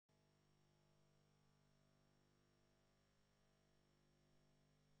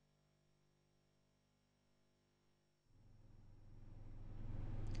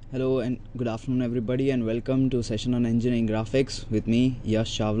Hello and good afternoon everybody, and welcome to session on engineering graphics with me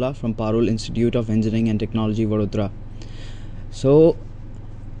Yash Chawla from Parul Institute of Engineering and Technology, Vadodara. So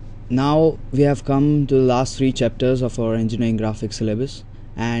now we have come to the last 3 chapters of our engineering graphics syllabus,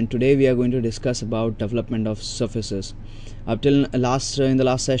 and today we are going to discuss about development of surfaces. Up till in the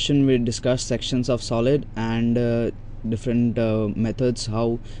last session we discussed sections of solid and different methods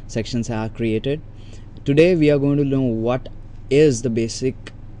how sections are created. Today we are going to know what is basic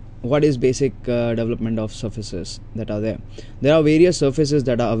development of surfaces that are there. There are various surfaces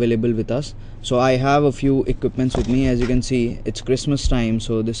that are available with us. So I have a few equipments with me. As you can see, it's Christmas time,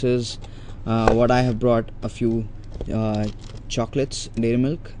 so this is what I have brought: a few chocolates, dairy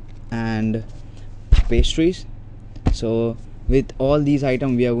milk and pastries. So with all these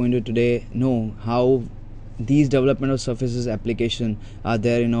items we are going to today know how these development of surfaces application are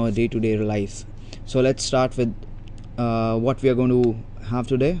there in our day-to-day life. So let's start with what we are going to have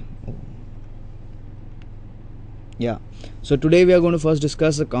today. So today we are going to first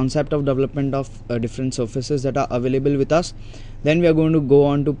discuss the concept of development of different surfaces that are available with us. Then we are going to go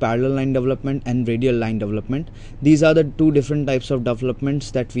on to parallel line development and radial line development. These are the two different types of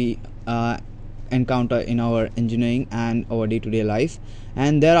developments that we encounter in our engineering and our day-to-day life.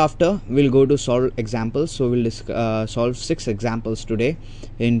 And thereafter we'll go to solve examples. So we'll solve 6 examples today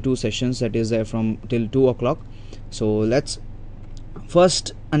in 2 sessions, that is there from till 2 o'clock. So let's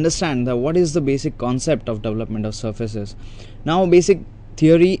first understand what is the basic concept of development of surfaces. Now basic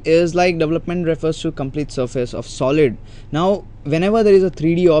theory is like development refers to complete surface of solid. Now whenever there is a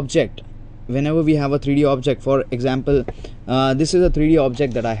 3D object, whenever we have a 3D object, for example this is a 3D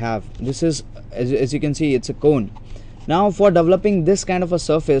object that I have. This is, as you can see, it's a cone. Now for developing this kind of a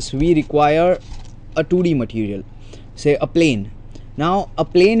surface we require a 2D material, say a plane. Now a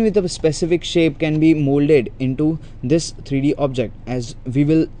plane with a specific shape can be molded into this 3D object, as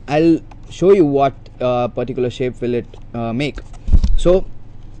I'll show you what particular shape will it make. So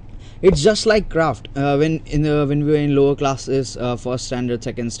it's just like craft. When we were in lower classes, first standard,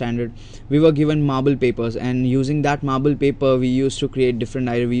 second standard, we were given marble papers, and using that marble paper we used to create different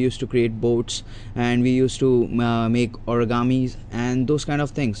items. We used to create boats, and we used to make origamis and those kind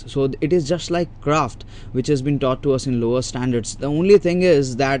of things. So it is just like craft which has been taught to us in lower standards. The only thing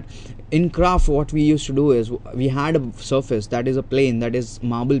is that in craft what we used to do is we had a surface, that is a plane, that is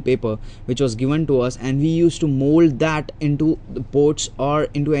marble paper, which was given to us, and we used to mold that into the boats or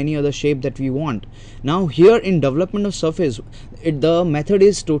into any other shape that we want. Now here in development of surface, the method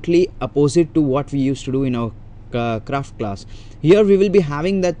is totally opposite to what we used to do in our craft class. Here we will be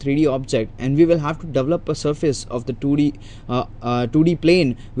having that 3D object, and we will have to develop a surface of the 2D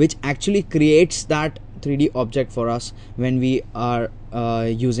plane, which actually creates that 3D object for us when we are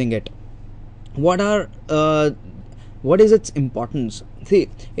using it. What is its importance? See,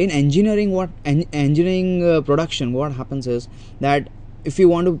 in engineering, production, what happens is that if you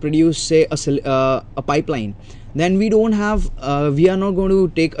want to produce, say, a pipeline, then we are not going to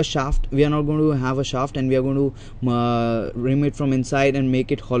take a shaft. We are not going to have a shaft, and we are going to rim it from inside and make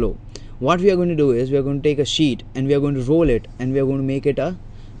it hollow. What we are going to do is we are going to take a sheet and we are going to roll it, and we are going to make it a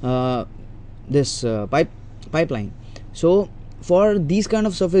pipeline. So for these kind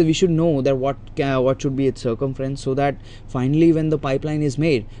of surface we should know that what should be its circumference, so that finally when the pipeline is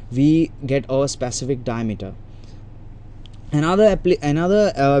made we get our specific diameter.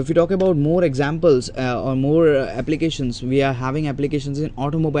 If we talk about more examples or more applications, we are having applications in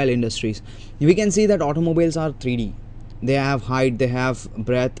automobile industries. We can see that automobiles are 3D. They have height, they have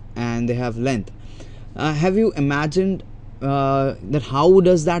breadth, and they have length. Have you imagined that how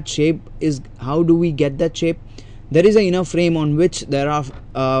do we get that shape? There is an inner frame on which there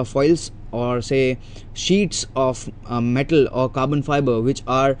are foils, or say sheets of metal or carbon fiber, which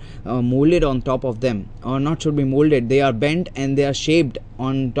are molded on top of them, or not should be molded, they are bent and they are shaped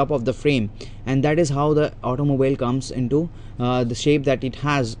on top of the frame, and that is how the automobile comes into the shape that it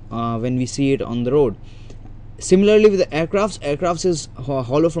has when we see it on the road. Similarly with the aircrafts is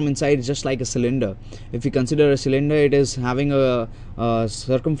hollow from inside, just like a cylinder. If you consider a cylinder, it is having a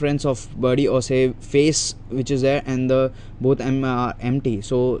circumference of body, or say face, which is there, and the both are empty,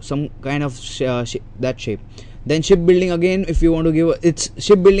 so some kind of that shape. Then shipbuilding, again, if you want to give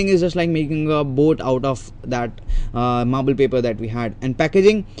shipbuilding is just like making a boat out of that marble paper that we had. And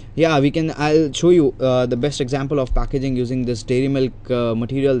packaging, I'll show you the best example of packaging using this dairy milk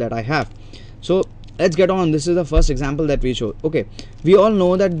material that I have. So let's get on. This is the first example that we show. Okay, we all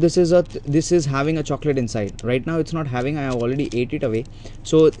know that this is having a chocolate inside. Right now it's not having. I have already ate it away,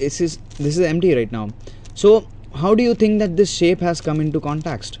 so this is empty right now. So how do you think that this shape has come into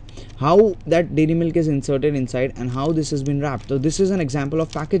context? how that dairy milk is inserted inside and how this has been wrapped. So this is an example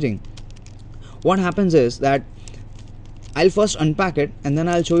of packaging. What happens is that I'll first unpack it and then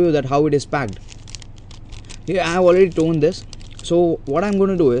I'll show you that how it is packed. Here I have already toned this. So what I'm going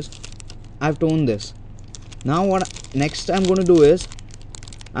to do is I've toned this. Now what next I'm going to do is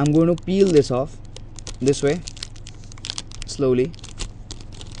I'm going to peel this off this way slowly.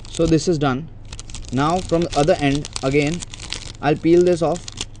 So this is done. Now from the other end again I'll peel this off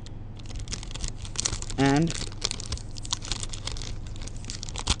and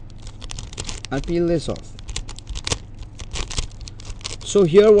I'll peel this off. So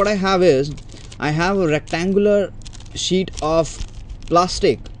here what I have is I have a rectangular sheet of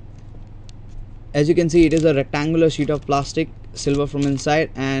plastic. As you can see, it is a rectangular sheet of plastic, silver from inside,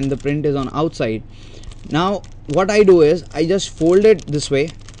 and the print is on outside. Now what I do is I just fold it this way,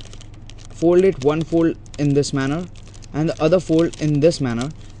 fold it one fold in this manner and the other fold in this manner,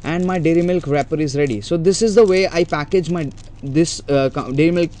 and my dairy milk wrapper is ready. So this is the way I package my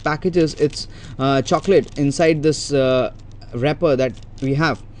dairy milk packages its chocolate inside this wrapper that we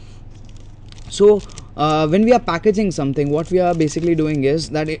have. So when we are packaging something, what we are basically doing is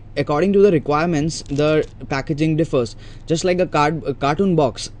that according to the requirements the packaging differs. Just like a cartoon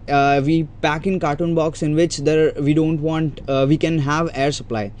box, we pack in cartoon box in which we don't want we can have air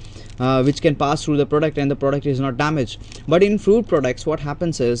supply which can pass through the product and the product is not damaged. But in fruit products what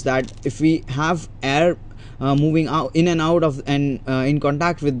happens is that if we have air moving out in and out of and in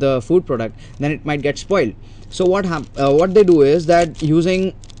contact with the food product, then it might get spoiled. So what they do is that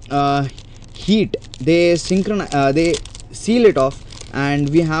using heat they seal it off, and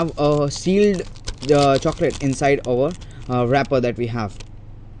we have a sealed chocolate inside our wrapper that we have.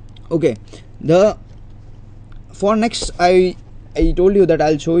 Okay, for next I told you that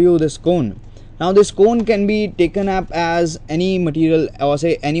I'll show you this cone. Now this cone can be taken up as any material or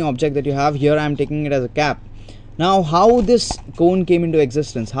say any object that you have. Here I am taking it as a cap. Now how this cone came into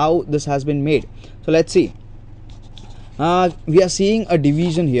existence, how this has been made. So let's see. We are seeing a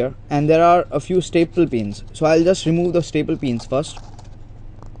division here and there are a few staple pins. So I'll just remove the staple pins first.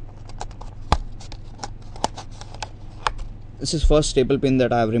 This is first staple pin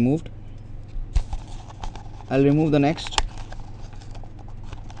that I have removed. I'll remove the next.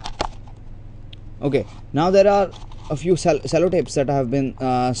 Okay, now there are a few sellotapes that have been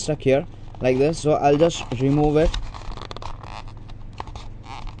stuck here like this. So I'll just remove it.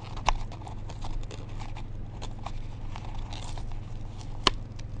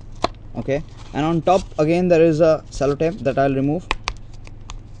 Okay, and on top again there is a sellotape that I'll remove.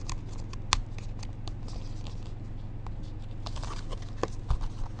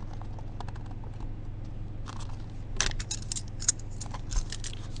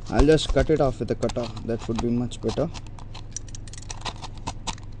 I'll just cut it off with a cutter. That would be much better.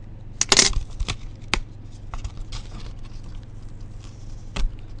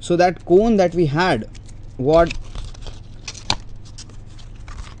 So that cone that we had,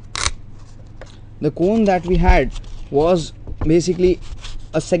 the cone that we had was basically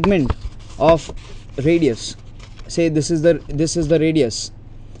a segment of radius. Say this is the radius.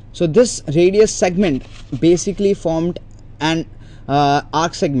 So this radius segment basically formed an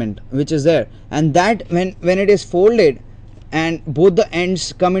arc segment which is there, and that when it is folded and both the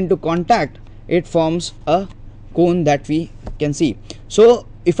ends come into contact, it forms a cone that we can see. So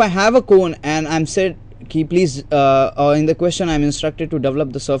if I have a cone and I'm said please in the question I'm instructed to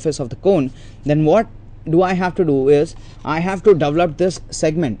develop the surface of the cone, then what do I have to do is I have to develop this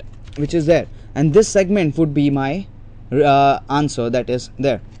segment which is there, and this segment would be my answer that is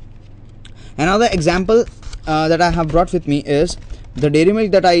there. Another example that I have brought with me is the dairy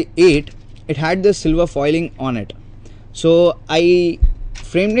milk that I ate. It had this silver foiling on it, so I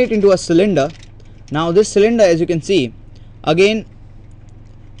framed it into a cylinder. Now this cylinder, as you can see, again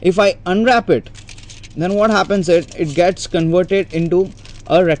if I unwrap it, then what happens is it gets converted into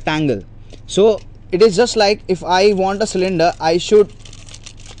a rectangle. So it is just like if I want a cylinder, I should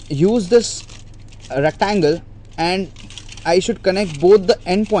use this rectangle and I should connect both the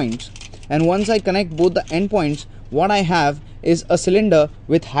endpoints, and once I connect both the endpoints, what I have is a cylinder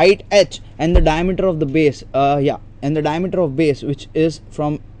with height h and the diameter of the base and the diameter of base which is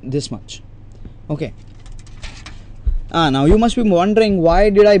from this much. Okay, now you must be wondering, why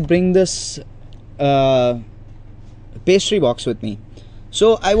did I bring this pastry box with me?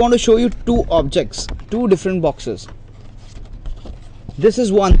 So I want to show you two objects, two different boxes. This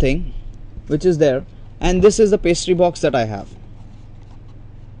is one thing which is there, and this is the pastry box that I have.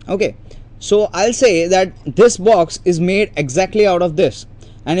 Okay, so I'll say that this box is made exactly out of this,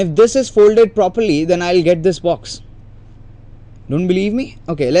 and if this is folded properly, then I'll get this box. Don't believe me?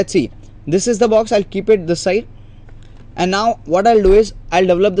 Okay, let's see. This is the box. I'll keep it this side, and now what I'll do is I'll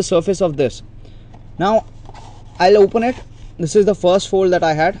develop the surface of this. Now I'll open it. This is the first fold that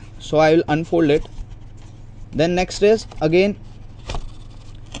I had, so I will unfold it. Then next is again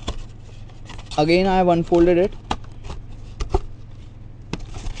I have unfolded it.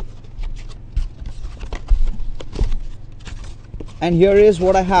 And here is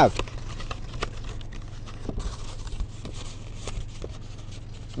what I have.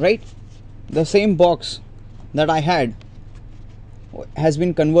 Right? The same box that I had has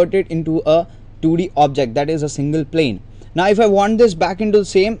been converted into a 2D object, that is a single plane. Now if I want this back into the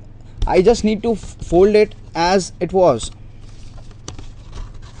same, I just need to fold it as it was.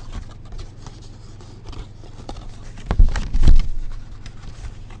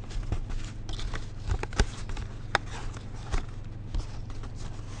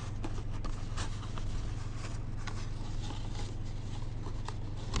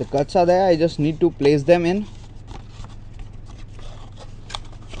 The cuts are there, I just need to place them in.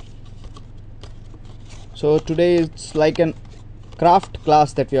 So today it's like an craft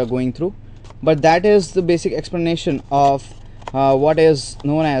class that we are going through, but that is the basic explanation of what is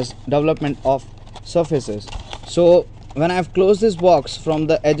known as development of surfaces. So when I have closed this box from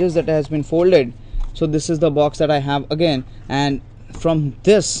the edges that has been folded, so this is the box that I have again, and from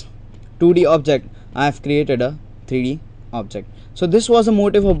this 2D object I have created a 3D object. So this was the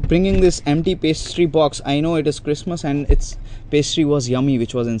motive of bringing this empty pastry box. I know it is Christmas and its pastry was yummy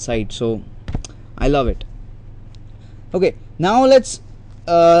which was inside, so I love it. Okay, now let's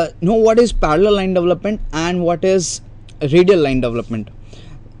know what is parallel line development and what is radial line development.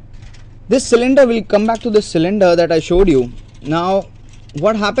 This cylinder, will come back to this cylinder that I showed you. Now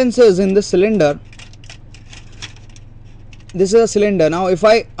what happens is, in this cylinder, this is a cylinder. Now if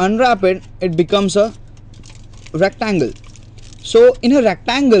I unwrap it, it becomes a rectangle. So in a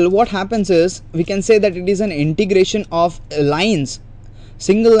rectangle, what happens is, we can say that it is an integration of lines,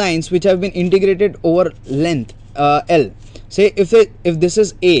 single lines which have been integrated over length L. Say if this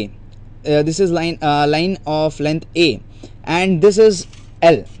is A, this is line of length A, and this is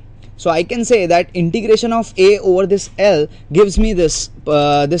L. So I can say that integration of A over this L gives me this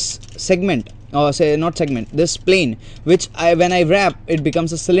this segment, or say not segment, this plane, which when I wrap, it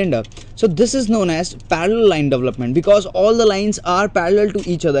becomes a cylinder. So this is known as parallel line development, because all the lines are parallel to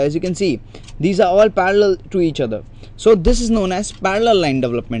each other. As you can see, these are all parallel to each other. So this is known as parallel line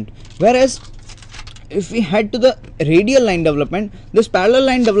development. Whereas if we head to the radial line development, this parallel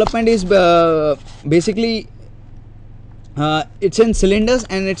line development is basically it's in cylinders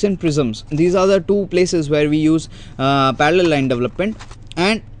and it's in prisms. These are the two places where we use parallel line development.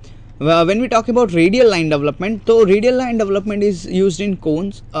 And when we talk about radial line development, so radial line development is used in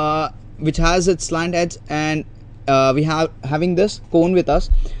cones, which has its slant edge, and we having this cone with us.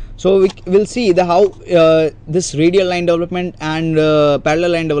 So we will see the how this radial line development and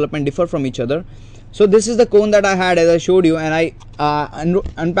parallel line development differ from each other. So this is the cone that I had, as I showed you, and I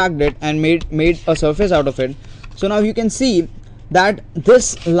unpacked it and made a surface out of it. So now you can see that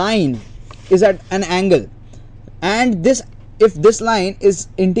this line is at an angle, and this, if this line is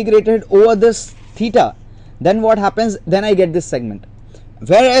integrated over this theta, then what happens? Then I get this segment.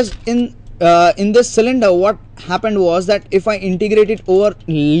 Whereas in this cylinder, what happened was that if I integrate it over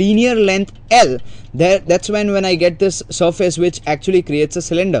linear length L, that's when I get this surface which actually creates a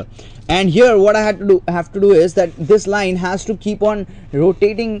cylinder. And here what I have to do is that this line has to keep on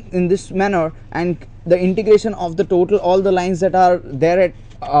rotating in this manner, and the integration of the total, all the lines that are there at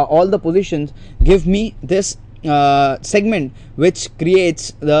all the positions, give me this segment which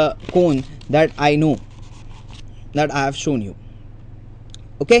creates the cone that I know, that I have shown you.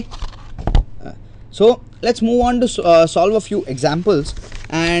 Okay, so let's move on to solve a few examples,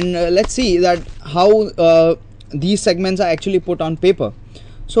 and let's see that how these segments are actually put on paper.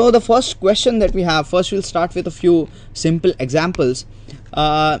 So the first question that we have, first we'll start with a few simple examples.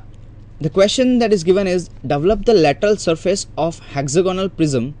 The question that is given is, develop the lateral surface of hexagonal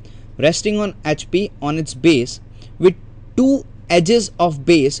prism resting on HP on its base with two edges of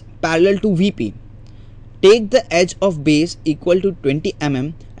base parallel to VP. Take the edge of base equal to 20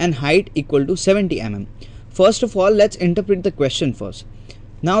 mm and height equal to 70 mm. First of all, let's interpret the question first.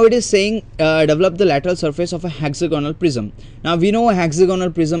 Now it is saying develop the lateral surface of a hexagonal prism. Now we know a hexagonal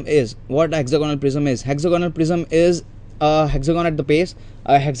prism is. What a hexagonal prism is? Hexagonal prism is a hexagon at the base,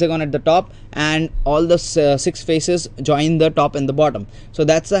 a hexagon at the top, and all the 6 faces join the top and the bottom. So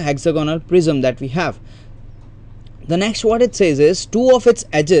that's the hexagonal prism that we have. The next what it says is, two of its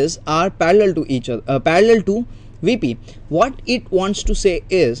edges are parallel to each other, parallel to VP. What it wants to say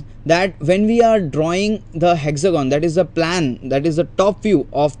is that when we are drawing the hexagon, that is the plan, that is the top view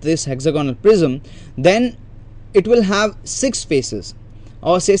of this hexagonal prism, then it will have 6 faces,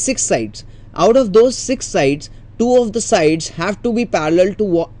 or say 6 sides. Out of those 6 sides, 2 of the sides have to be parallel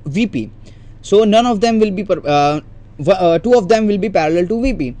to VP. So none of them will be 2 of them will be parallel to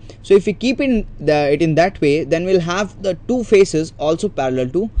VP. So if we keep it in that way, then we'll have the 2 faces also parallel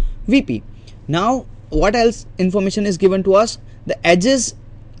to VP. Now what else information is given to us? The edges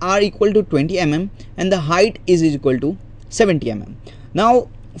are equal to 20 mm and the height is equal to 70 mm. Now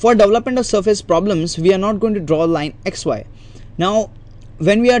for development of surface problems, we are not going to draw line XY. Now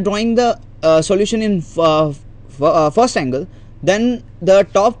when we are drawing the solution in first angle, then the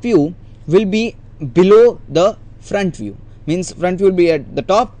top view will be below the front view, means front view will be at the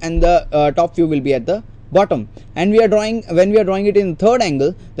top and the top view will be at the bottom. And when we are drawing it in third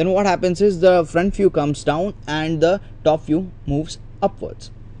angle, then what happens is the front view comes down and the top view moves upwards.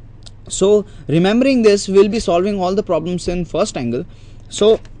 So remembering this, we'll be solving all the problems in first angle.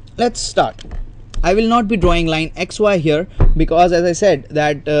 So let's start. I will not be drawing line XY here because, as I said,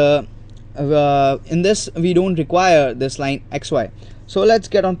 that in this we don't require this line XY. So let's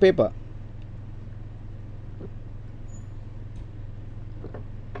get on paper.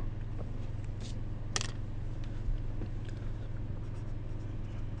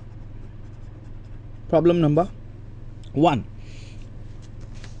 Problem number 1.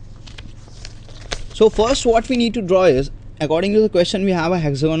 So first what we need to draw is, according to the question, we have a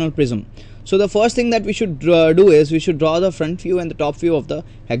hexagonal prism. So the first thing that we should do is we should draw the front view and the top view of the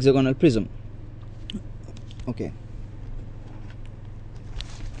hexagonal prism. Okay.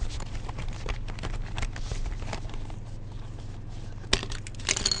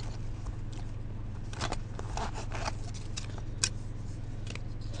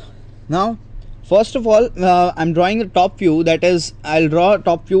 Now first of all, I'm drawing the top view, that is, I'll draw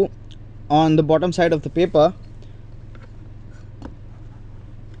top view on the bottom side of the paper.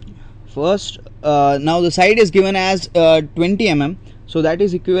 First, now the side is given as 20 mm, so that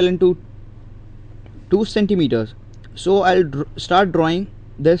is equivalent to 2 centimeters. So I'll start drawing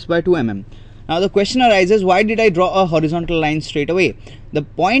this by 2 mm. Now the question arises, why did I draw a horizontal line straight away? The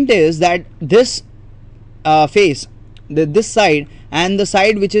point is that this face, this side and the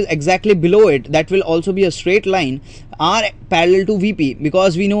side which is exactly below it, that will also be a straight line, are parallel to VP,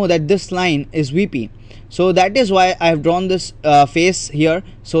 because we know that this line is VP. So that is why I have drawn this face here,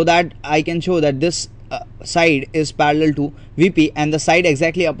 so that I can show that this side is parallel to VP and the side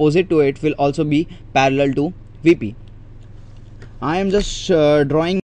exactly opposite to it will also be parallel to VP. I am just drawing